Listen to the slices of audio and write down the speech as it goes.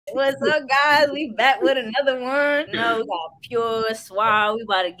What's up, guys? We back with another one. No, we got Pure Suave. We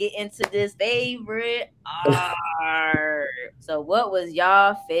about to get into this favorite arc. So, what was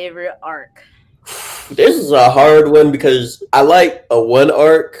y'all favorite arc? This is a hard one because I like a one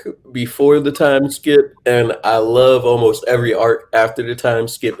arc before the time skip, and I love almost every arc after the time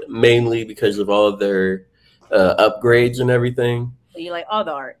skip, mainly because of all their upgrades and everything. So you like all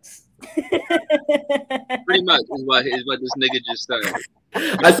the arcs? Pretty much is what this nigga just said.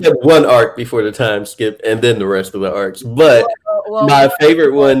 I said one arc before the time skip, and then the rest of the arcs. But my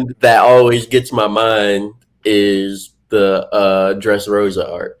favorite one that always gets my mind is the Dressrosa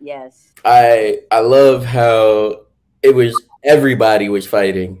arc. Yes. I love how it was everybody was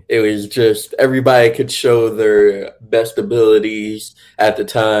fighting. It was just everybody could show their best abilities at the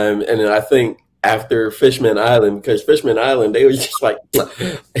time. And I think after Fishman Island, because Fishman Island, they was just like,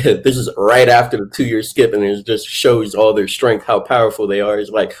 this is right after the 2-year skip, and it just shows all their strength, how powerful they are. It's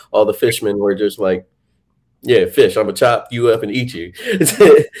like all the fishmen were just like, yeah, fish, I'm gonna chop you up and eat you.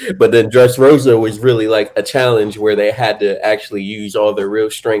 But then Dressrosa was really like a challenge where they had to actually use all their real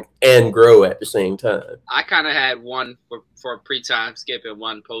strength and grow at the same time. I kind of had one for pre-time skip and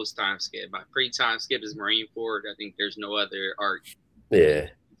one post-time skip. My pre-time skip is Marineford. I think there's no other arc. Yeah.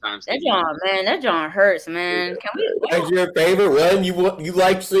 That John, man, that John hurts, man. Can we? That's your favorite one? You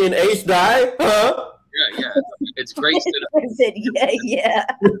like seeing Ace die, huh? Yeah. It's great cinema. Yeah.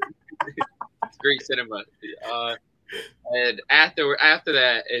 It's great cinema. And after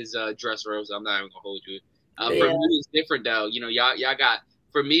that is Dressrosa. I'm not even gonna hold you. For me, it's different though. You know, y'all got.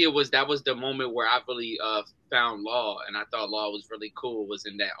 For me, that was the moment where I really found Law, and I thought Law was really cool. Was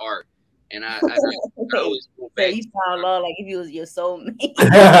in that arc. And I always go back. So you found Law like if he was your soulmate.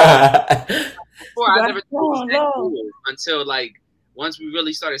 Before I never thought it was that cool until like once we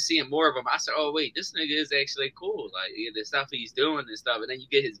really started seeing more of him. I said, "Oh wait, this nigga is actually cool. Like the stuff he's doing and stuff." And then you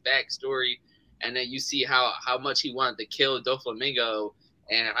get his backstory, and then you see how much he wanted to kill Doflamingo,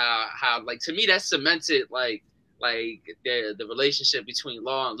 and how like to me that cemented like the relationship between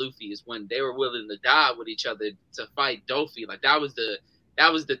Law and Luffy is when they were willing to die with each other to fight Dofi. Like that was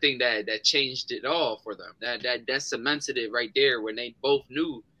the thing that changed it all for them. That cemented it right there when they both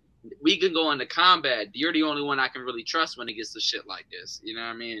knew we can go into combat. You're the only one I can really trust when it gets to shit like this. You know what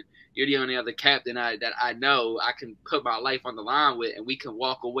I mean? You're the only other captain that I know I can put my life on the line with, and we can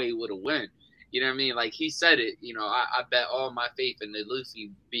walk away with a win. You know what I mean? Like he said it. You know, I bet all my faith in the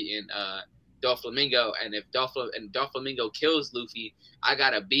Luffy beating Doflamingo, and if Doflamingo kills Luffy, I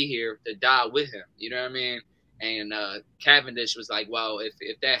gotta be here to die with him. You know what I mean? And Cavendish was like, well,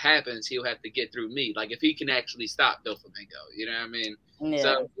 if that happens, he'll have to get through me. Like, if he can actually stop Doflamingo, you know what I mean? Yeah.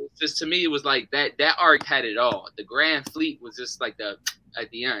 So, just to me, it was like that arc had it all. The Grand Fleet was just like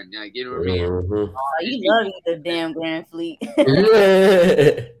at the end. Like, you know what I mean? Mm-hmm. Oh, you love the damn Grand Fleet.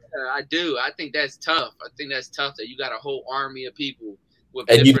 I do. I think that's tough. I think that's tough that you got a whole army of people.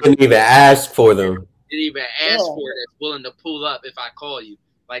 And you didn't even ask for them. Didn't even ask for it. That's willing to pull up if I call you.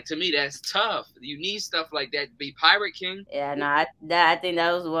 Like, to me, that's tough. You need stuff like that to be Pirate King. Yeah, no, I think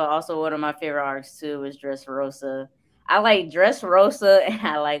that was also one of my favorite arcs, too, was Dressrosa. I like Dressrosa and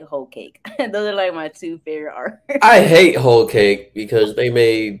I like Whole Cake. Those are like my two favorite arcs. I hate Whole Cake because they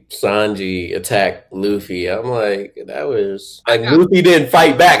made Sanji attack Luffy. I'm like, that was... Like, Luffy didn't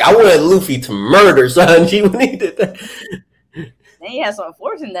fight back. I wanted Luffy to murder Sanji when he did that. Then he had some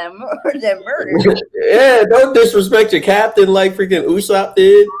force in that murder. Yeah, don't disrespect your captain like freaking Usopp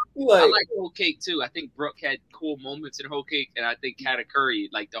did. Like, I like Whole Cake too. I think Brook had cool moments in Whole Cake, and I think Katakuri,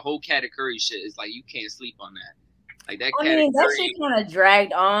 like the whole Katakuri shit, is like you can't sleep on that. Like that. I mean, that shit kind of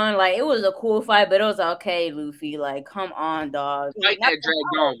dragged on. Like it was a cool fight, but it was okay, Luffy. Like, come on, dog. The fight that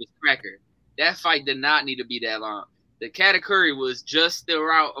dragged on was Cracker. That fight did not need to be that long. The Katakuri was just the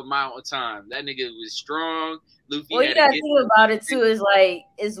right amount of time. That nigga was strong. Luffy. Well, you gotta think about it too. Is like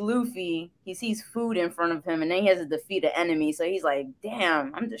it's Luffy. He sees food in front of him, and then he has to defeat an enemy. So he's like,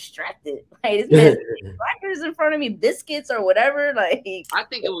 "Damn, I'm distracted. Like this man, crackers in front of me, biscuits or whatever." Like, I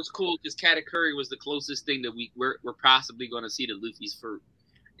think it was cool because Katakuri was the closest thing that we're possibly going to see to Luffy's fruit,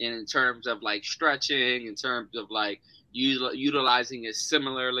 and in terms of like stretching, in terms of like utilizing it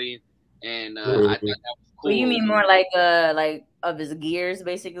similarly, and I thought that was cool. Well, you mean more like of his gears,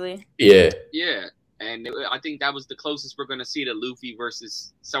 basically? Yeah. Yeah. And I think that was the closest we're going to see to Luffy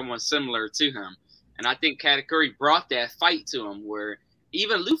versus someone similar to him. And I think Katakuri brought that fight to him where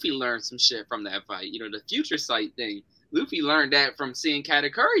even Luffy learned some shit from that fight. You know, the future sight thing. Luffy learned that from seeing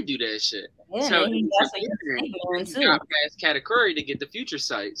Katakuri do that shit. Yeah, so he got past Katakuri to get the future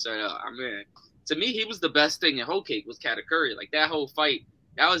sight. So, I mean, to me, he was the best thing in Whole Cake was Katakuri. Like, that whole fight,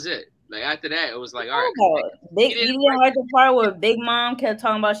 that was it. Like after that, it was like, all right. You didn't like the part where Big Mom kept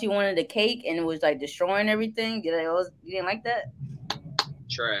talking about she wanted the cake and it was like destroying everything. You didn't like that?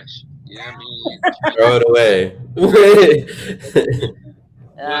 Trash. Yeah, I mean, throw it away.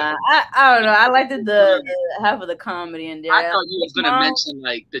 I don't know. I liked the half of the comedy in there. I thought you was gonna mention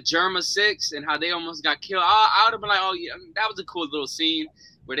like the Germa 6 and how they almost got killed. I would have been like, oh yeah, that was a cool little scene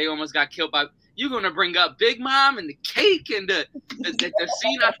where they almost got killed by. You're gonna bring up Big Mom and the cake and the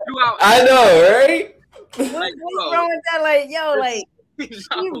scene I threw out. I know, right? What's wrong with that? Like, yo, like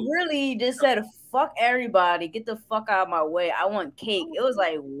she really just said, "Fuck everybody, get the fuck out of my way. I want cake." It was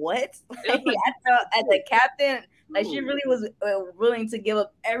like, what? Like, I felt at the captain. Like she really was willing to give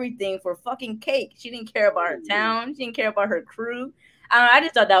up everything for fucking cake. She didn't care about her town. She didn't care about her crew. I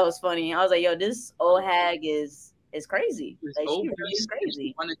just thought that was funny. I was like, yo, this old hag is crazy. Like, she really is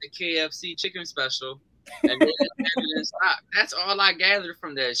crazy. Wanted the KFC chicken special, and then that's all I gathered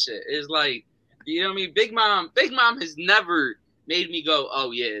from that shit. Is like, you know what I mean? Big Mom has never made me go,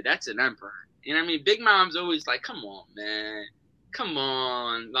 oh yeah, that's an emperor. You know what I mean? Big Mom's always like, come on, man, come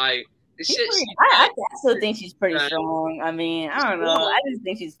on, like. I still think she's pretty strong. I mean, I don't know. I just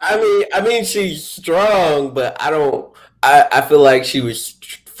think she's. I mean, she's strong, but I feel like she was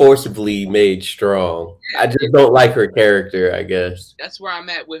forcibly made strong. I just don't like her character, I guess. That's where I'm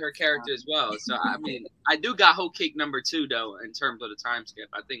at with her character as well. So I mean, I do got Whole Cake #2 though in terms of the time skip.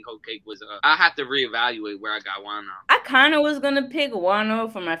 I think Whole Cake was. I have to reevaluate where I got Wano. I kind of was gonna pick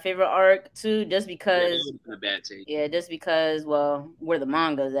Wano for my favorite arc too, just because. Yeah, a bad take. Yeah, just because. Well, where the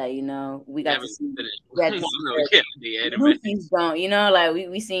manga's at, you know, we got to see. Luffy's don't, you know, like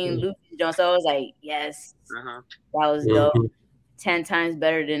we seen Luffy's don't. So I was like, yes, that was dope. 10 times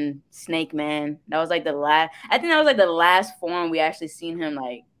better than Snake Man. That was like the last. I think that was like the last form we actually seen him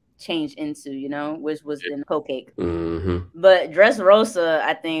like change into, you know, which was in Whole Cake. But Dressrosa,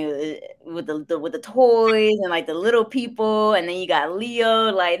 I think, with the toys and like the little people, and then you got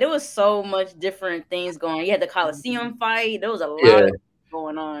Leo. Like there was so much different things going on. You had the Coliseum fight. There was a lot of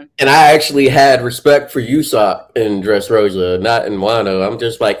going on. And I actually had respect for Usopp in Dressrosa, not in Wano. I'm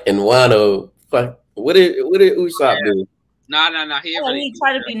just like, in Wano, fuck, what did Usopp do? No. He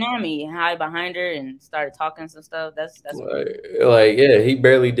tried to be Nami, hide behind her, and started talking some stuff. That's like he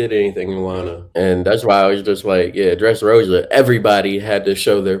barely did anything in Wano, and that's why I was just like, yeah, Dressrosa. Everybody had to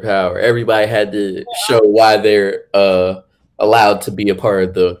show their power. Everybody had to show why they're allowed to be a part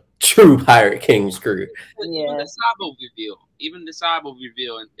of the true Pirate King's crew. Even the Sabo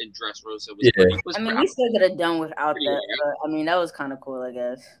reveal in Dressrosa was. I mean, we still could have done without that. But, I mean, that was kind of cool, I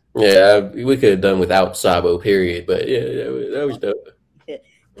guess. Yeah, we could have done without Sabo, period. But yeah, that was dope.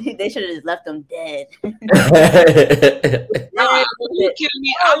 They should have just left them dead. Are you kidding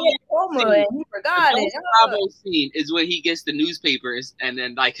me? He forgot it. Sabo scene is when he gets the newspapers and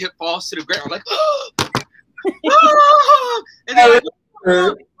then like it falls to the ground like, and then everybody's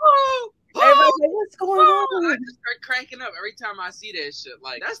like, what's going on? I just start cranking up every time I see that shit.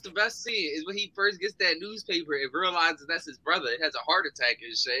 Like, that's the best scene is when he first gets that newspaper and realizes that's his brother. It has a heart attack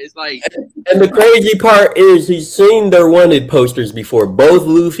and shit. It's like, and the crazy part is he's seen their wanted posters before, both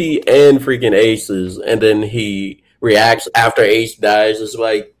Luffy and freaking Ace's, and then he reacts after Ace dies. It's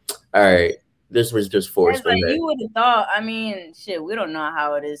like, all right, this was just forced. Like, you would have thought. I mean, shit, we don't know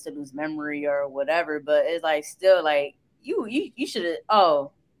how it is to lose memory or whatever, but it's like still like you should have.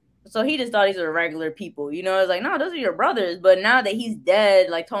 Oh. So he just thought these were regular people, you know. It's like, no, those are your brothers. But now that he's dead,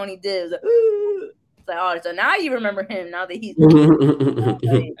 like Tony did, it's like, ooh. It's like, oh, so now you remember him. Now that he's dead.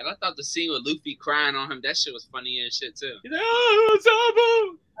 And I thought the scene with Luffy crying on him, that shit was funny as shit too.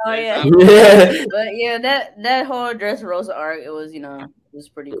 Oh yeah. But yeah, that whole Dressrosa arc, it was, you know, it was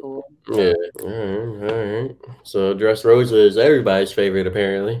pretty cool. Yeah. All right. So Dressrosa is everybody's favorite,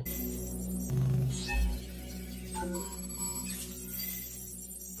 apparently.